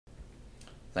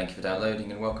Thank you for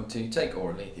downloading and welcome to Take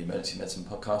Orally, the emergency medicine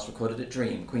podcast recorded at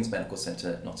Dream, Queen's Medical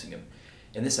Centre, Nottingham.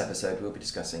 In this episode, we'll be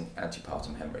discussing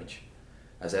antepartum hemorrhage.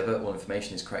 As ever, all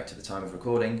information is correct at the time of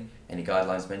recording. Any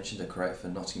guidelines mentioned are correct for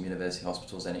Nottingham University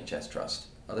Hospital's NHS Trust.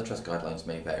 Other trust guidelines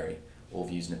may vary. All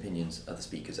views and opinions are the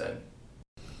speaker's own.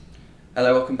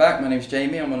 Hello, welcome back. My name is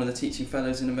Jamie. I'm one of the teaching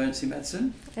fellows in emergency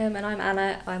medicine. And I'm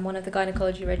Anna. I'm one of the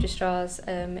gynecology registrars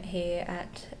here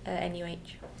at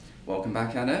NUH. Welcome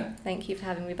back, Anna. Thank you for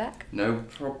having me back. No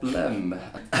problem.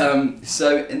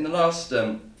 So in the last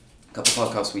couple of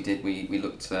podcasts we did, we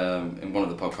looked in one of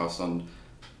the podcasts on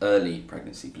early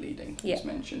pregnancy bleeding, was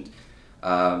mentioned.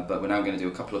 But we're now going to do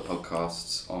a couple of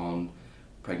podcasts on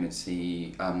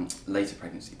pregnancy, later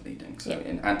pregnancy bleeding, so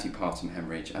in antepartum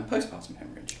hemorrhage and postpartum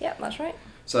hemorrhage. Yep, that's right.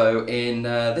 So in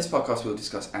this podcast we'll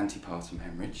discuss antepartum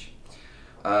hemorrhage.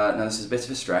 Now this is a bit of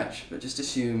a stretch, but just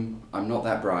assume I'm not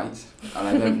that bright and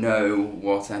I don't know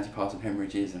what antepartum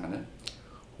hemorrhage is, Anna.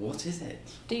 What is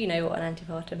it? Do you know what an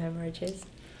antepartum hemorrhage is?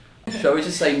 Shall we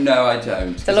just say no, I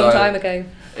don't? It's a long time ago.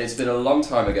 It's been a long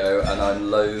time ago and I'm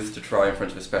loath to try in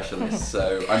front of a specialist,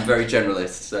 so I'm very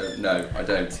generalist, so no, I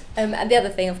don't. And the other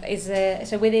thing is,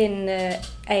 so within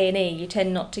A&E you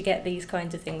tend not to get these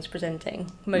kinds of things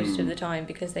presenting most of the time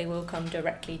because they will come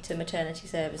directly to maternity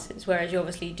services, whereas you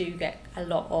obviously do get a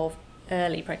lot of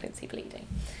early pregnancy bleeding.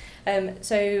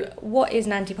 So what is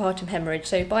an antepartum hemorrhage?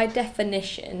 So by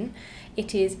definition,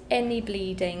 it is any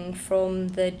bleeding from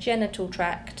the genital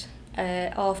tract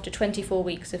after 24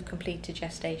 weeks of completed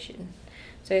gestation.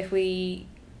 So if we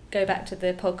go back to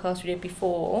the podcast we did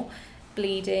before,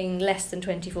 bleeding less than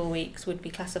 24 weeks would be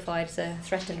classified as a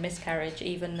threatened miscarriage,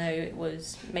 even though it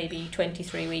was maybe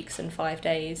 23 weeks and 5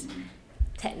 days.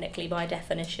 Technically, by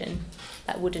definition,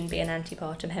 that wouldn't be an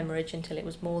antepartum hemorrhage until it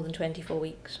was more than 24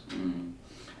 weeks.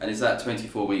 And is that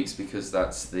 24 weeks because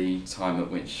that's the time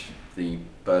at which the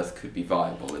birth could be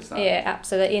viable, is that? Yeah,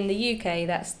 absolutely. In the UK,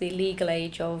 that's the legal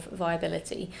age of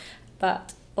viability.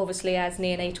 But obviously, as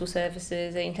neonatal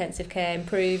services and intensive care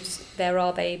improves, there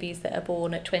are babies that are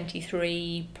born at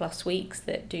 23 plus weeks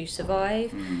that do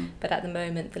survive. But at the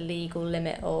moment, the legal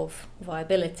limit of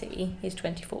viability is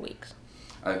 24 weeks.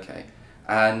 Okay.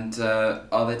 And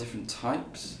are there different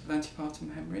types of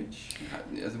antepartum hemorrhage?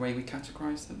 The way we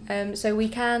categorise them? So we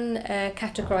can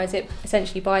categorise it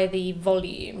essentially by the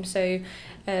volume. So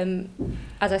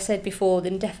as I said before, the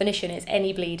definition is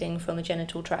any bleeding from the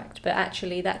genital tract, but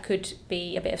actually that could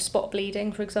be a bit of spot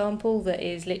bleeding, for example, that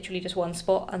is literally just one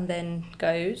spot and then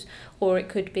goes, or it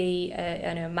could be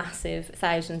a massive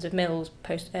thousands of mils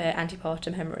post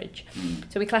antepartum hemorrhage.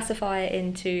 So we classify it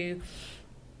into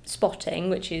spotting,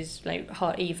 which is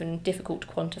even difficult to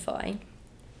quantify,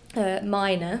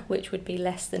 minor, which would be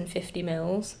less than 50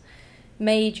 mils,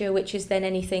 major, which is then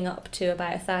anything up to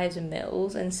about 1,000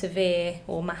 mils, and severe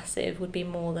or massive would be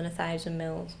more than 1,000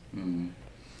 mils.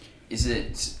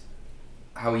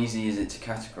 How easy is it to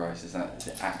categorise? Is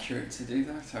it accurate to do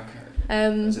that?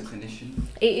 As a clinician?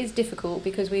 It is difficult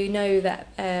because we know that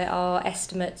our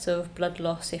estimates of blood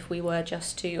loss, if we were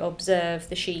just to observe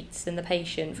the sheets and the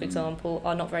patient, for example,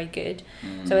 are not very good.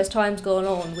 So as time's gone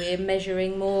on, we're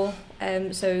measuring more.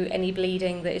 So any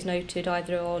bleeding that is noted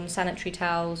either on sanitary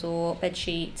towels or bed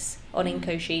sheets, on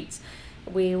Inco sheets,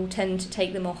 we'll tend to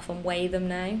take them off and weigh them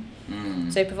now.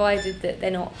 So provided that they're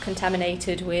not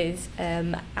contaminated with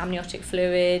amniotic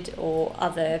fluid or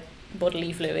other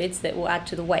bodily fluids that will add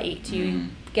to the weight, you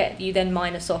then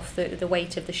minus off the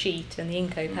weight of the sheet and the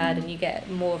Inco pad, and you get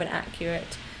more of an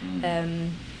accurate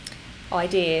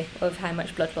idea of how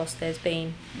much blood loss there's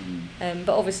been. But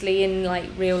obviously in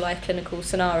real life clinical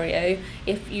scenario,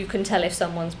 if you can tell if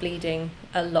someone's bleeding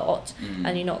a lot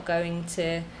and you're not going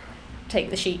to take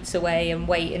the sheets away and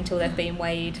wait until they've been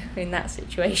weighed in that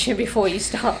situation before you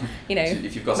start,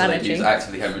 if you've got somebody who's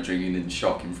actively hemorrhaging and in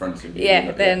shock in front of you.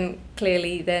 Then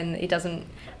clearly then it doesn't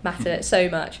matter so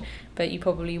much, but you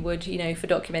probably would, for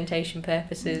documentation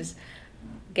purposes,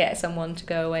 get someone to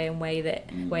go away and weigh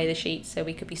the sheets so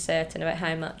we could be certain about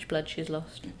how much blood she's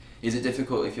lost. Is it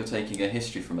difficult if you're taking a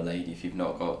history from a lady if you've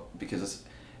not got, because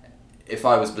if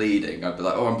I was bleeding, I'd be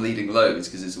like, I'm bleeding loads,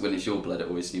 because when it's your blood, it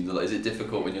always seems a lot. Is it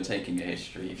difficult when you're taking a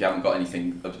history if you haven't got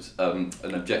anything, an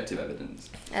objective evidence?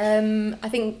 I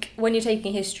think when you're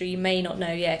taking a history, you may not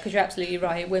know, because you're absolutely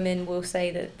right. Women will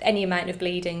say that any amount of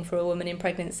bleeding for a woman in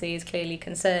pregnancy is clearly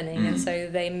concerning, and so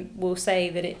they will say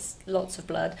that it's lots of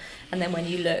blood, and then when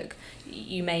you look,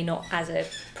 you may not, as a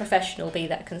professional, be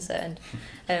that concerned.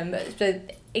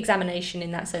 But examination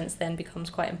in that sense then becomes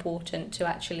quite important to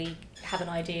actually have an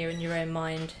idea in your own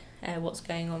mind what's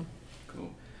going on. Cool.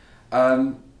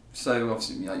 So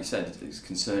obviously, like you said, it's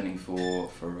concerning for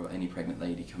any pregnant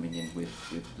lady coming in with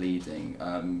bleeding.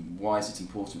 Why is it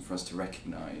important for us to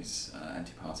recognise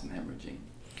antepartum hemorrhaging?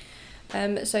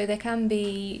 So there can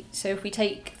be, so if we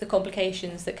take the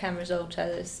complications that can result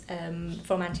as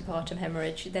from antepartum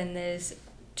hemorrhage, then there's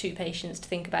two patients to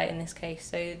think about in this case.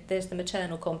 So there's the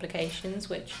maternal complications,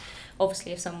 which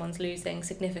obviously if someone's losing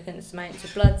significant amounts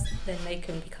of blood, then they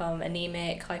can become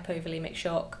anemic, hypovolemic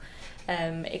shock,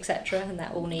 etc., and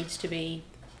that all needs to be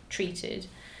treated.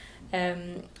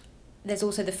 There's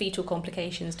also the fetal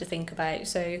complications to think about.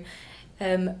 So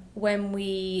when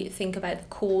we think about the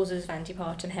causes of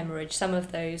antepartum hemorrhage, some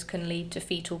of those can lead to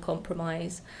fetal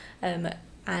compromise,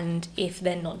 and if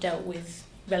they're not dealt with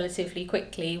relatively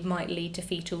quickly, might lead to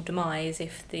fetal demise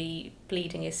if the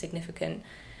bleeding is significant.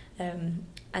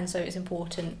 And so it's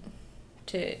important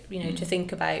to to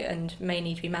think about, and may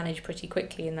need to be managed pretty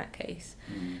quickly in that case.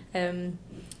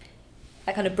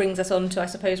 That kind of brings us on to, I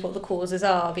suppose, what the causes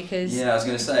are, because... Yeah, I was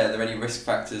going to say, are there any risk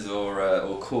factors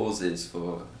or causes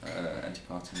for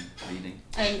antepartum bleeding?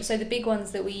 So the big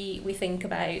ones that we think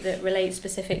about that relate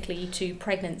specifically to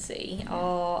pregnancy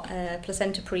are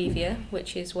placenta previa,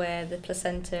 which is where the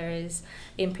placenta is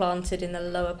implanted in the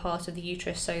lower part of the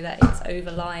uterus so that it's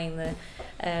overlying the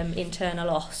internal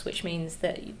os, which means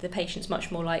that the patient's much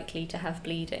more likely to have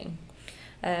bleeding.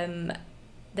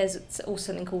 There's also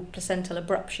something called placental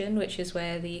abruption, which is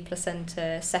where the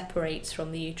placenta separates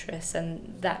from the uterus,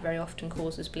 and that very often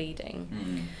causes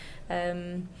bleeding.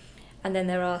 And then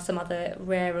there are some other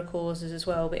rarer causes as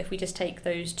well, but if we just take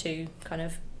those two kind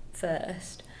of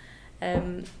first,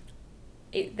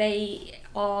 they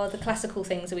are the classical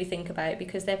things that we think about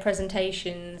because their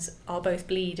presentations are both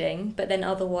bleeding, but then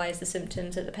otherwise the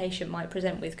symptoms that the patient might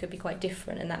present with could be quite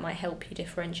different, and that might help you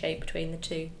differentiate between the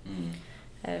two.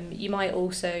 You might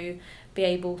also be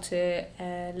able to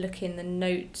look in the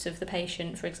notes of the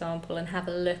patient, for example, and have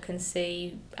a look and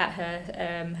see at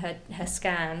her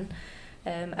scan.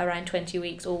 Around 20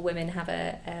 weeks, all women have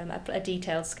a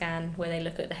detailed scan where they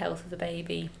look at the health of the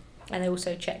baby, and they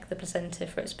also check the placenta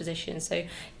for its position. So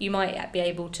you might be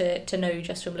able to know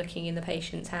just from looking in the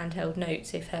patient's handheld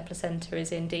notes if her placenta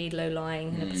is indeed low-lying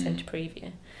and a placenta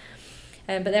previa.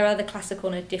 But there are other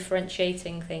classical and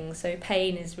differentiating things. So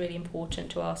pain is really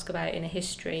important to ask about in a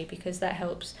history because that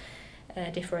helps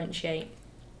differentiate.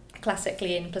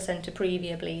 Classically, in placenta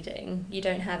previa bleeding, you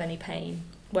don't have any pain,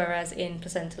 whereas in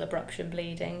placental abruption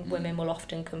bleeding, women will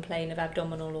often complain of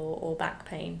abdominal or back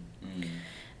pain.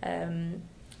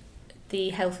 The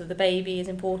health of the baby is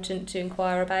important to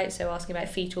inquire about, so asking about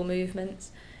fetal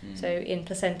movements. So in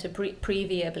placenta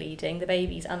previa bleeding, the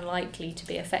baby's unlikely to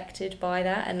be affected by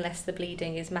that unless the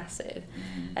bleeding is massive.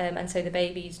 And so the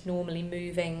baby's normally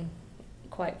moving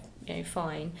quite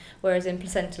fine. Whereas in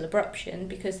placental abruption,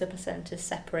 because the placenta's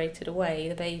separated away,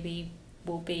 the baby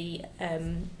will be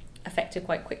affected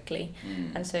quite quickly.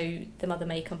 And so the mother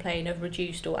may complain of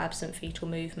reduced or absent fetal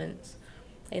movements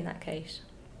in that case.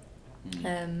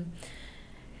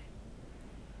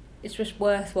 It's just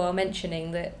worthwhile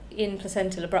mentioning that in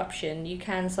placental abruption you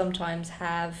can sometimes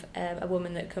have a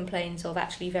woman that complains of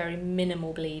actually very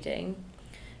minimal bleeding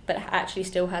but actually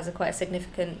still has a quite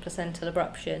significant placental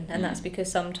abruption, and that's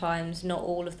because sometimes not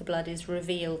all of the blood is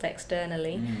revealed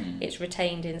externally. It's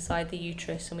retained inside the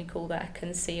uterus, and we call that a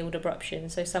concealed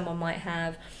abruption. So someone might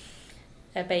have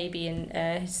a baby in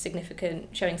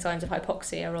showing signs of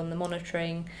hypoxia on the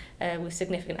monitoring with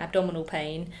significant abdominal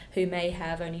pain, who may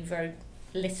have only very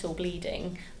little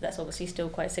bleeding. That's obviously still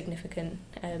quite significant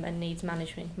and needs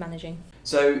managing.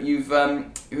 So you've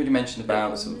already mentioned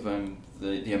about sort of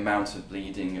the amount of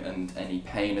bleeding and any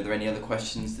pain. Are there any other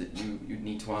questions that you'd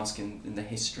need to ask in the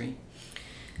history?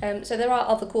 So there are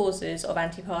other causes of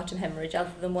antepartum hemorrhage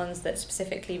other than ones that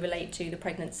specifically relate to the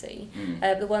pregnancy.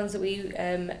 The ones that we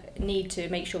need to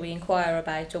make sure we inquire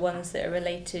about are ones that are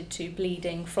related to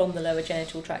bleeding from the lower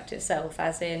genital tract itself,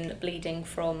 as in bleeding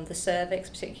from the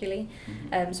cervix particularly.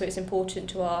 So it's important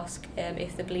to ask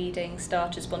if the bleeding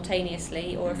started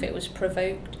spontaneously or if it was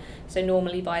provoked. So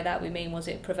normally by that we mean, was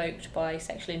it provoked by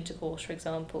sexual intercourse, for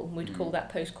example? We'd call that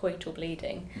post-coital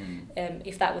bleeding.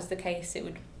 If that was the case, it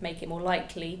would make it more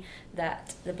likely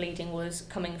that the bleeding was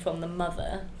coming from the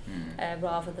mother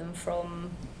rather than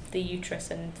from the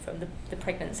uterus and from the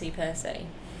pregnancy per se.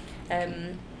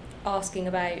 Asking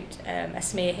about a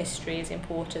smear history is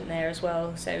important there as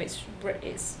well. So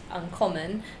it's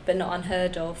uncommon but not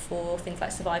unheard of for things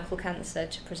like cervical cancer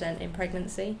to present in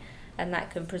pregnancy, and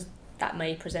that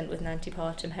may present with an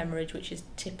antepartum hemorrhage, which is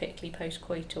typically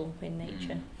post-coital in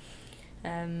nature.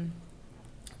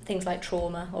 Things like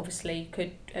trauma obviously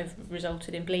could have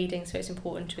resulted in bleeding, so it's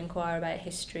important to inquire about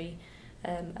history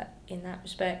in that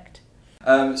respect.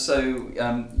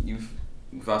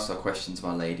 We've asked our questions of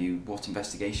Our Lady. What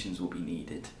investigations will be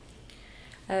needed?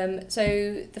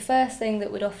 So the first thing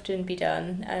that would often be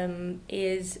done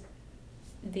is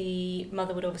the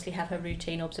mother would obviously have her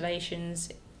routine observations,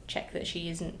 check that she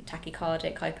isn't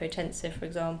tachycardic, hypotensive, for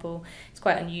example. It's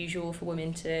quite unusual for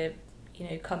women to,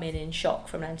 come in shock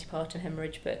from an antepartum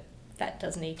hemorrhage, but that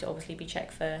does need to obviously be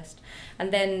checked first.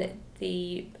 And then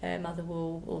the mother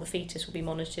or the fetus will be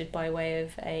monitored by way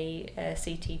of a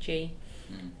CTG.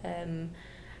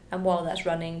 And while that's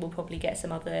running, we'll probably get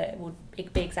we'll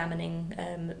be examining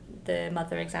the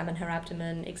mother, examine her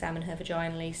abdomen, examine her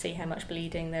vaginally, see how much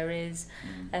bleeding there is.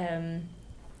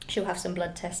 She'll have some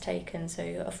blood tests taken,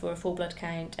 so for a full blood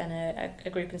count and a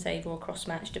group and save or a cross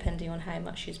match, depending on how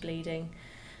much she's bleeding.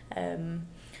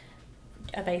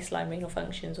 A baseline renal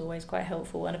function is always quite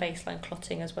helpful, and a baseline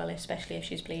clotting as well, especially if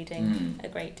she's bleeding a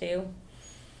great deal.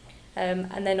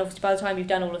 And then obviously by the time you've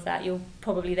done all of that, you'll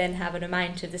probably then have an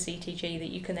amount of the CTG that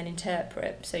you can then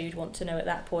interpret. So you'd want to know at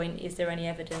that point, is there any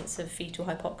evidence of fetal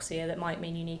hypoxia that might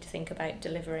mean you need to think about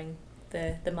delivering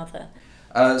the mother?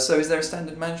 So is there a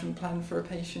standard management plan for a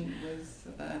patient with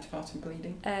antepartum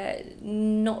bleeding?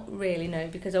 Not really, no,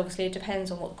 because obviously it depends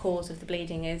on what the cause of the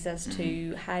bleeding is as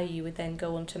to how you would then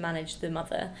go on to manage the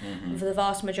mother. For the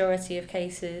vast majority of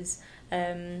cases,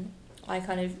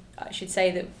 I should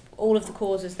say that all of the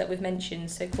causes that we've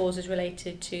mentioned, so causes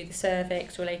related to the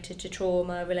cervix, related to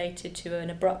trauma, related to an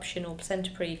abruption or placenta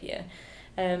previa,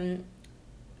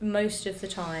 most of the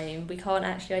time we can't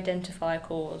actually identify a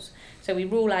cause. So we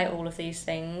rule out all of these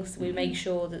things, we make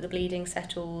sure that the bleeding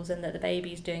settles and that the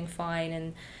baby's doing fine,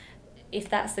 and if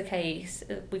that's the case,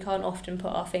 we can't often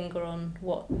put our finger on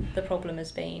what the problem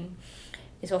has been.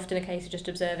 It's often a case of just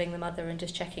observing the mother and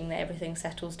just checking that everything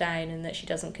settles down and that she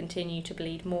doesn't continue to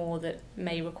bleed more that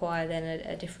may require then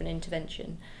a different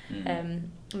intervention.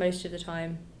 Most of the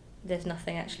time there's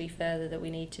nothing actually further that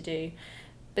we need to do.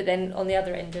 But then on the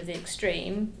other end of the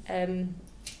extreme,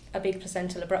 a big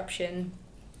placental abruption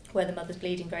where the mother's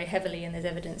bleeding very heavily and there's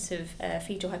evidence of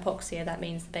fetal hypoxia, that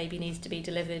means the baby needs to be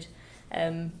delivered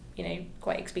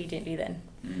quite expediently then.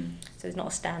 So it's not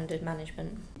a standard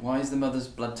management. Why is the mother's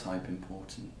blood type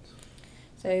important?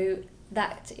 So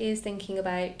that is thinking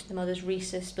about the mother's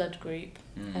rhesus blood group.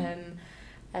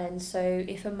 And so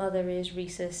if a mother is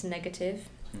rhesus negative,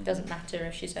 doesn't matter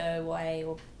if she's O or A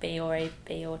or B or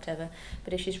AB or whatever,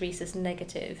 but if she's rhesus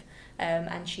negative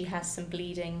and she has some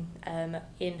bleeding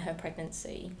in her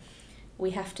pregnancy, we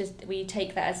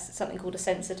take that as something called a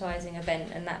sensitizing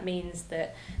event, and that means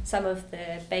that some of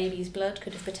the baby's blood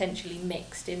could have potentially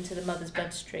mixed into the mother's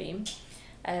bloodstream,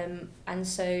 and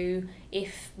so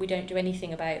if we don't do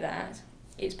anything about that,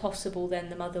 it's possible then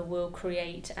the mother will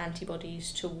create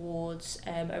antibodies towards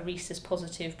a rhesus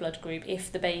positive blood group.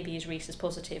 If the baby is rhesus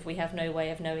positive, we have no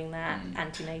way of knowing that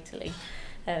antenatally.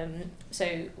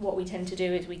 So what we tend to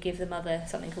do is we give the mother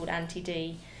something called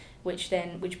anti-D, which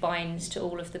binds to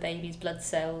all of the baby's blood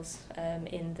cells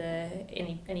in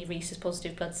any rhesus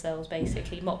positive blood cells,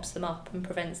 basically mops them up and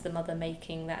prevents the mother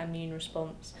making that immune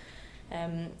response.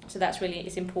 So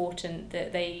it's important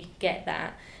that they get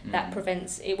that. That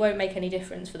prevents, it won't make any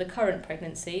difference for the current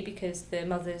pregnancy because the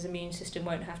mother's immune system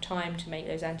won't have time to make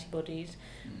those antibodies,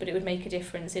 but it would make a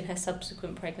difference in her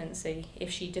subsequent pregnancy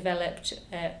if she developed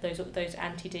those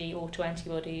anti-D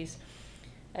autoantibodies.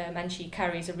 And she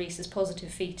carries a rhesus positive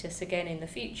fetus again in the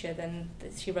future, then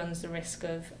she runs the risk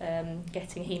of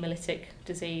getting hemolytic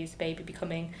disease, baby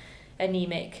becoming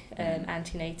anemic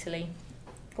antenatally,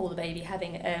 or the baby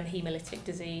having hemolytic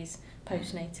disease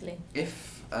postnatally.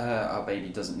 If our baby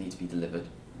doesn't need to be delivered,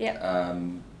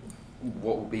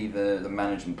 what will be the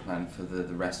management plan for the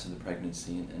rest of the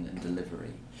pregnancy and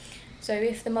delivery? So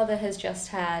if the mother has just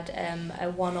had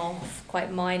a one-off,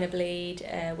 quite minor bleed,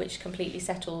 which completely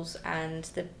settles and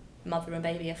the mother and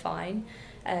baby are fine,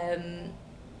 and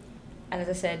as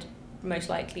I said, most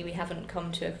likely we haven't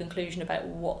come to a conclusion about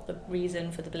what the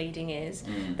reason for the bleeding is,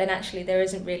 then actually there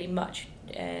isn't really much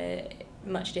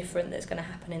different that's going to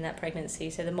happen in that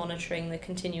pregnancy. So the monitoring, the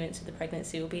continuance of the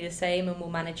pregnancy will be the same, and we'll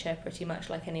manage her pretty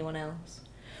much like anyone else.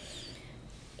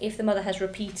 If the mother has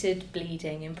repeated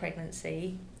bleeding in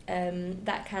pregnancy,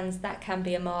 that can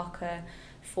be a marker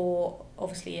for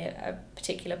obviously a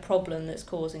particular problem that's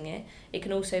causing it. It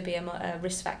can also be a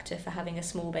risk factor for having a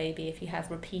small baby if you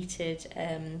have repeated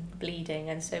bleeding,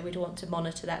 and so we'd want to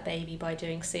monitor that baby by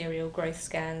doing serial growth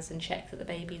scans and check that the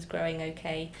baby's growing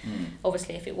okay.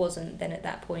 Obviously if it wasn't, then at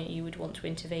that point you would want to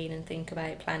intervene and think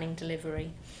about planning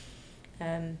delivery.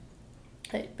 But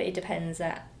it depends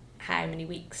how many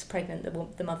weeks pregnant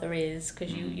the mother is,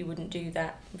 because you wouldn't do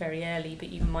that very early, but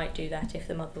you might do that if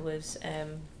the mother was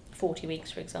 40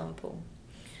 weeks, for example.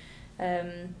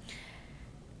 And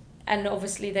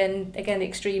obviously then, again, the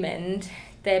extreme end,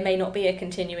 there may not be a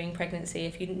continuing pregnancy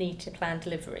if you need to plan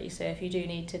delivery. So if you do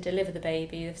need to deliver the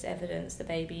baby, there's evidence the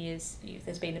baby is,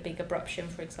 there's been a big abruption,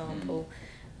 for example,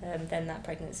 then that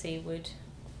pregnancy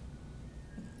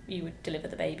you would deliver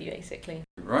the baby, basically.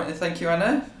 Right, then, thank you,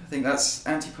 Anna. I think that's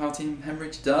antepartum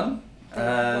hemorrhage done.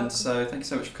 And so thank you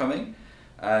so much for coming.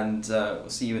 And we'll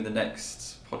see you in the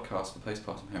next podcast for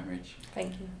postpartum hemorrhage.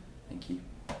 Thank you. Thank you.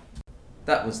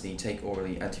 That was the Take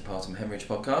Orally Antepartum Hemorrhage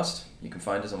podcast. You can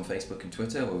find us on Facebook and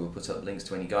Twitter, where we'll put up links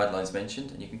to any guidelines mentioned,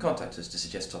 and you can contact us to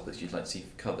suggest topics you'd like to see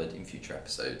covered in future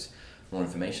episodes. For more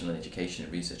information on education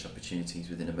and research opportunities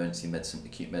within emergency medicine,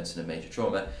 acute medicine and major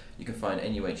trauma, you can find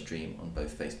NUH Dream on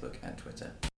both Facebook and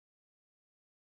Twitter.